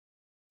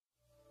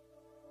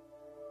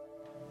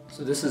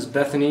So this is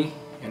Bethany,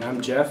 and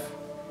I'm Jeff,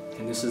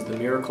 and this is the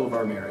miracle of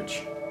our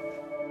marriage.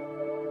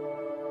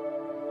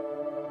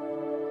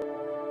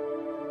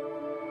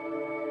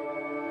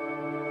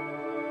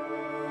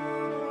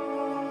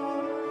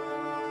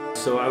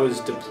 So I was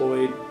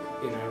deployed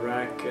in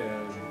Iraq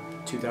in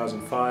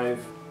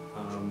 2005,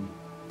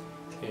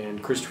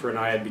 and Christopher and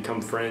I had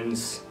become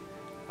friends.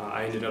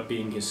 I ended up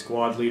being his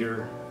squad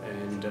leader,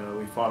 and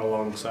we fought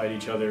alongside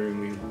each other,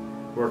 and we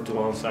worked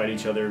alongside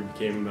each other,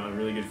 became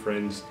really good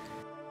friends.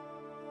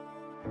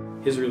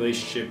 His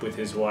relationship with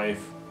his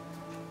wife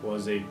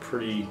was a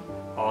pretty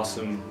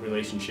awesome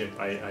relationship.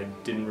 I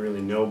didn't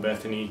really know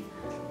Bethany,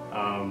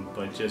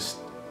 but just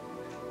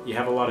you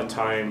have a lot of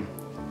time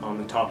on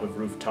the top of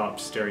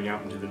rooftops staring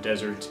out into the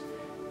desert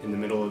in the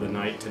middle of the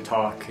night to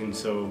talk, and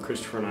so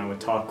Christopher and I would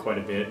talk quite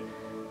a bit,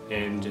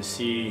 and to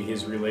see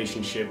his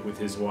relationship with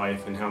his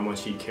wife and how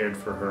much he cared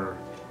for her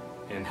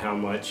and how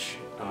much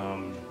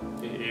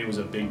it was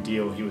a big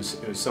deal. It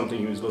was something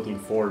he was looking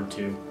forward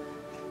to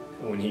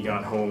when he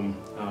got home.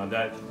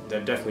 That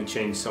definitely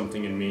changed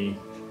something in me,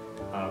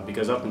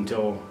 because up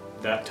until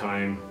that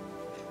time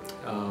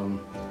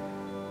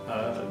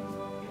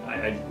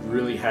I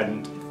really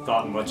hadn't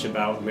thought much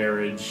about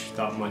marriage,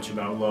 thought much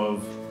about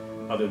love,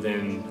 other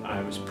than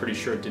I was pretty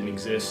sure it didn't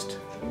exist.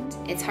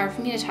 It's hard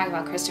for me to talk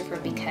about Christopher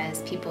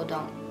because people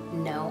don't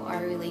know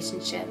our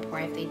relationship,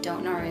 or if they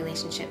don't know our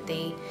relationship,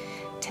 they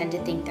tend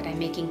to think that I'm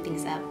making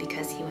things up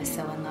because he was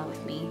so in love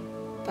with me.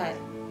 But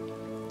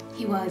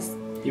he was.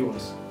 He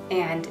was.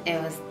 And it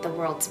was, the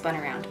world spun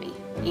around me.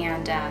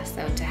 And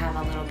so to have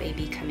a little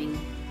baby coming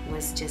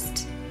was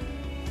just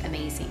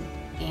amazing.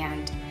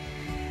 And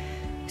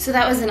so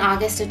that was in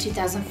August of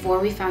 2004.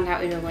 We found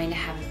out we were going to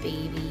have a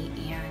baby,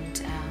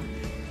 and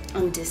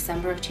in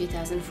December of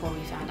 2004 we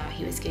found out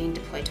he was getting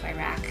deployed to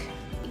Iraq.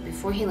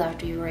 Before he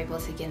left, we were able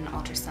to get an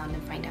ultrasound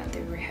and find out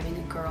that we were having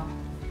a girl,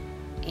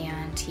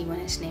 and he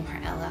wanted to name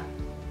her Ella.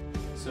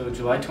 So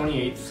July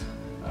 28th,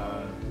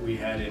 we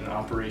had an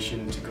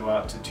operation to go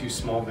out to 2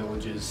 small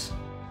villages.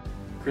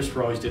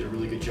 Christopher always did a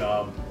really good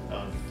job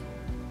of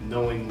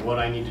knowing what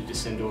I needed to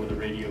send over the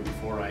radio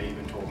before I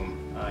even told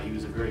him. He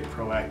was a very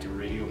proactive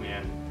radio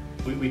man.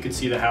 We could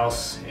see the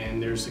house,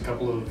 and there's a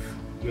couple of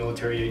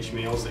military-age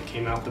males that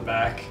came out the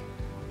back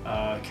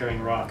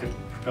carrying a rocket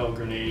propelled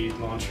grenade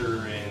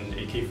launcher and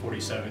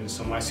AK-47.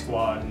 So my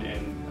squad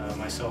and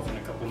myself and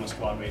a couple of my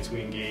squad mates,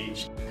 we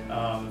engaged.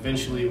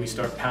 Eventually we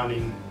start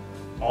pounding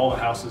all the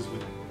houses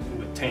with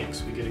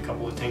tanks. We get a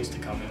couple of tanks to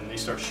come in, and they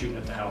start shooting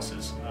at the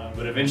houses.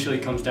 But eventually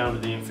it comes down to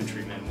the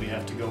infantrymen. We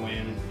have to go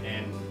in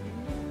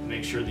and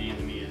make sure the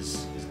enemy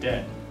is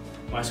dead.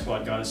 My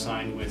squad got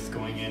assigned with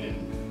going in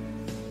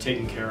and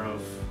taking care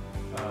of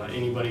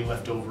anybody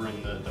left over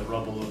in the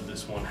rubble of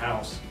this one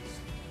house.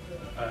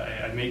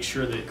 I make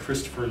sure that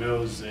Christopher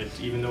knows that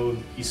even though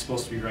he's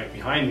supposed to be right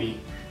behind me,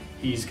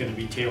 he's going to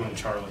be tailing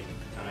Charlie.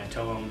 And I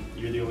tell him,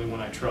 you're the only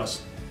one I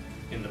trust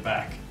in the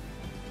back.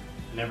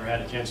 Never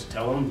had a chance to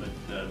tell him, but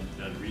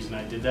the reason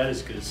I did that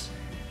is because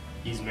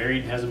he's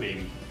married and has a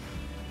baby.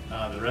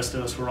 The rest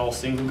of us were all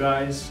single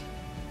guys,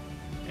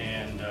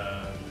 and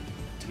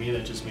to me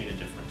that just made a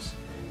difference.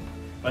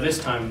 By this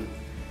time,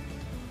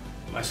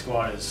 my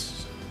squad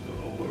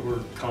we're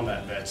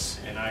combat vets,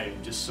 and I'm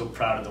just so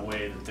proud of the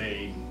way that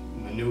they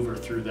maneuver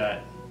through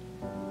that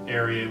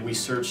area. We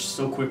searched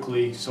so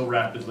quickly, so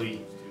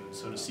rapidly,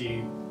 so to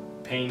see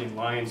Payne and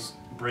Lyons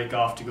break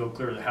off to go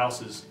clear the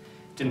houses,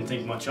 didn't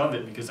think much of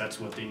it because that's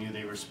what they knew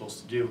they were supposed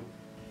to do.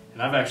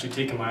 And I've actually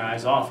taken my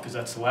eyes off because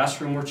that's the last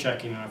room we're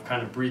checking, and I've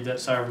kind of breathed that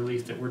sigh of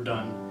relief that we're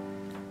done.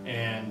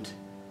 And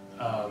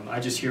I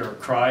just hear a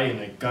cry and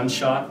a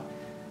gunshot,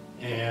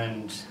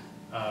 and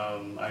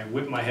I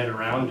whip my head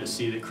around to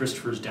see that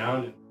Christopher's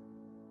down.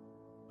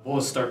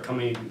 Bullets start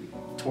coming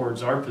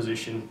towards our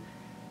position,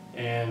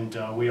 and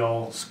we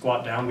all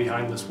squat down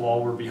behind this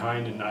wall we're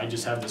behind, and I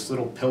just have this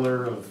little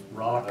pillar of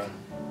rock.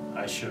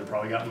 I should have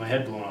probably gotten my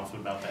head blown off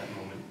about that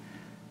moment.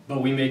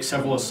 But we make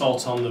several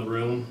assaults on the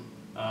room,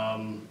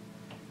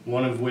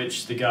 one of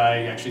which the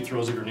guy actually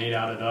throws a grenade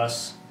out at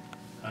us.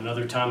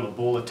 Another time a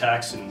bull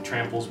attacks and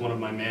tramples one of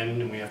my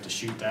men, and we have to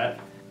shoot that.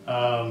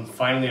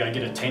 Finally I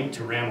get a tank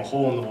to ram a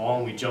hole in the wall,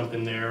 and we jump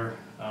in there,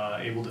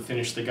 able to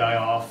finish the guy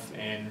off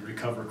and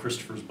recover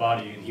Christopher's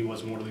body, and he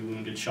was mortally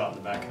wounded, shot in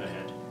the back of the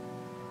head.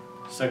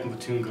 2nd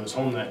platoon goes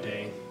home that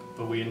day,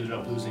 but we ended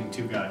up losing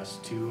 2 guys,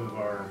 2 of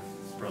our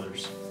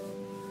brothers.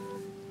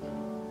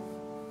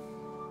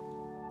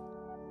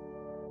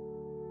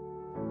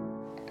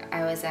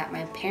 I was at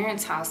my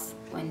parents' house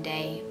one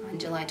day on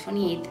July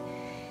 28th,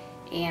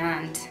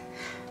 and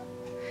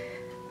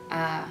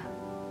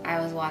I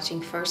was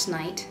watching First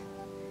Night,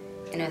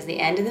 and it was the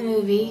end of the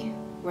movie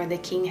where the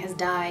king has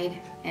died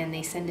and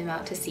they send him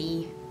out to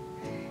sea,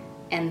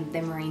 and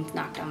the Marines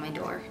knocked on my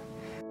door.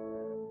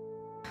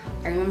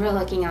 I remember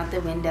looking out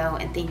the window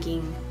and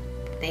thinking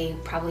they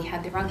probably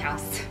had the wrong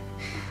house.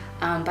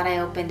 But I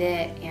opened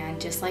it, and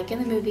just like in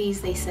the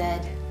movies, they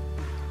said,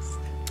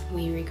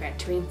 "We regret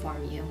to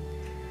inform you."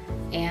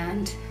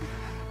 And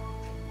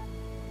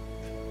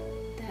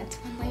that's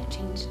when life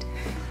changed.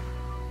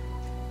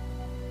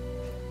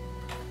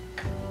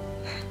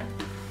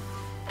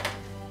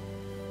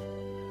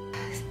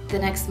 the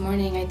next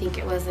morning, I think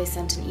it was, I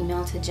sent an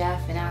email to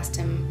Jeff and asked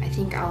him, I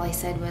think all I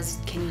said was,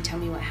 can you tell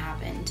me what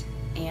happened?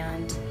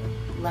 And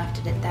left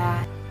it at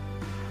that.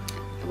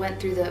 I went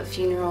through the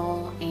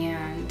funeral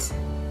and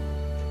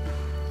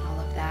all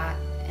of that,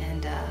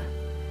 and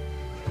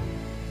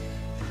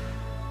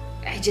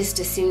I just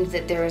assumed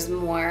that there was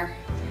more.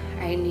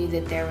 I knew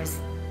that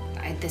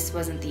this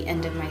wasn't the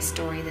end of my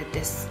story, that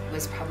this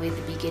was probably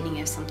the beginning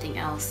of something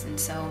else. And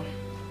so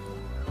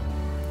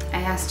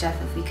I asked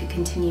Jeff if we could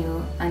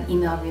continue an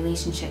email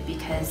relationship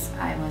because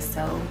I was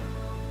so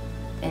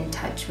in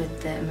touch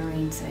with the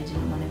Marines, so I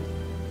didn't want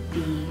to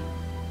be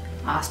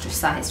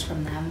ostracized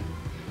from them.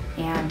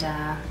 And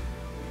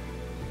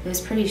it was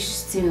pretty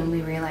soon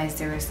we realized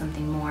there was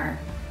something more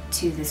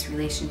to this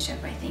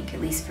relationship, I think,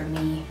 at least for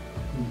me.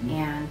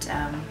 And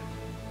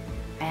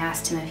I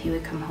asked him if he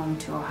would come home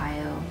to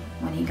Ohio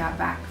when he got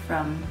back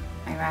from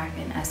Iraq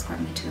and escort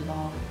me to the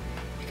ball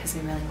because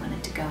I really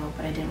wanted to go,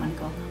 but I didn't want to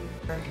go alone.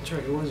 That's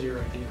right, it was your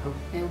idea, huh?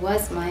 It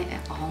was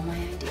all my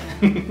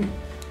idea.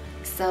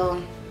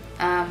 So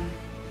I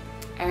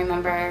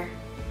remember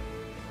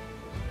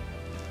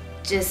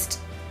just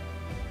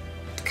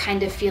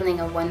kind of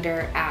feeling a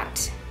wonder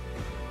at,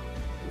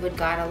 would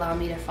God allow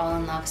me to fall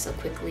in love so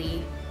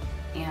quickly?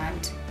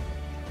 And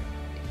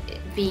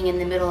being in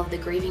the middle of the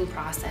grieving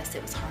process,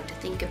 it was hard to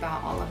think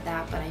about all of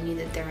that, but I knew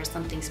that there was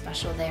something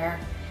special there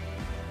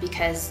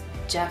because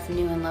Jeff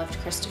knew and loved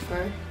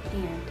Christopher,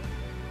 and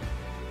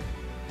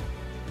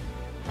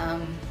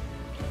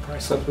Probably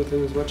slept with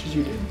him as much as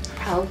you did.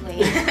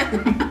 probably.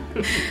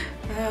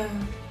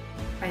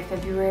 By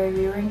February,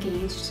 we were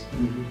engaged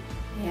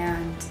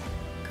and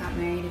got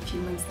married a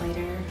few months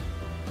later,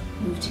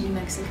 moved to New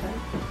Mexico,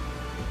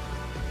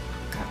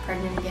 got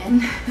pregnant again,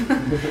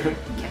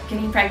 kept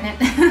getting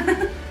pregnant.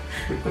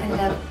 Ended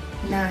up,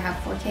 now I have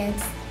 4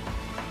 kids,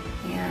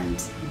 and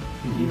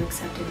you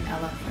accepted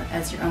Ella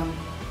as your own.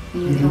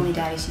 And you're the only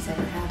daddy she's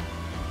ever had.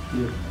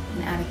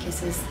 And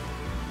Atticus's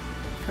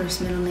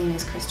first middle name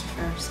is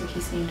Christopher, so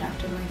he's named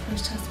after my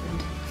first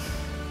husband.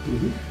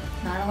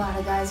 Not a lot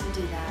of guys would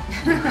do that.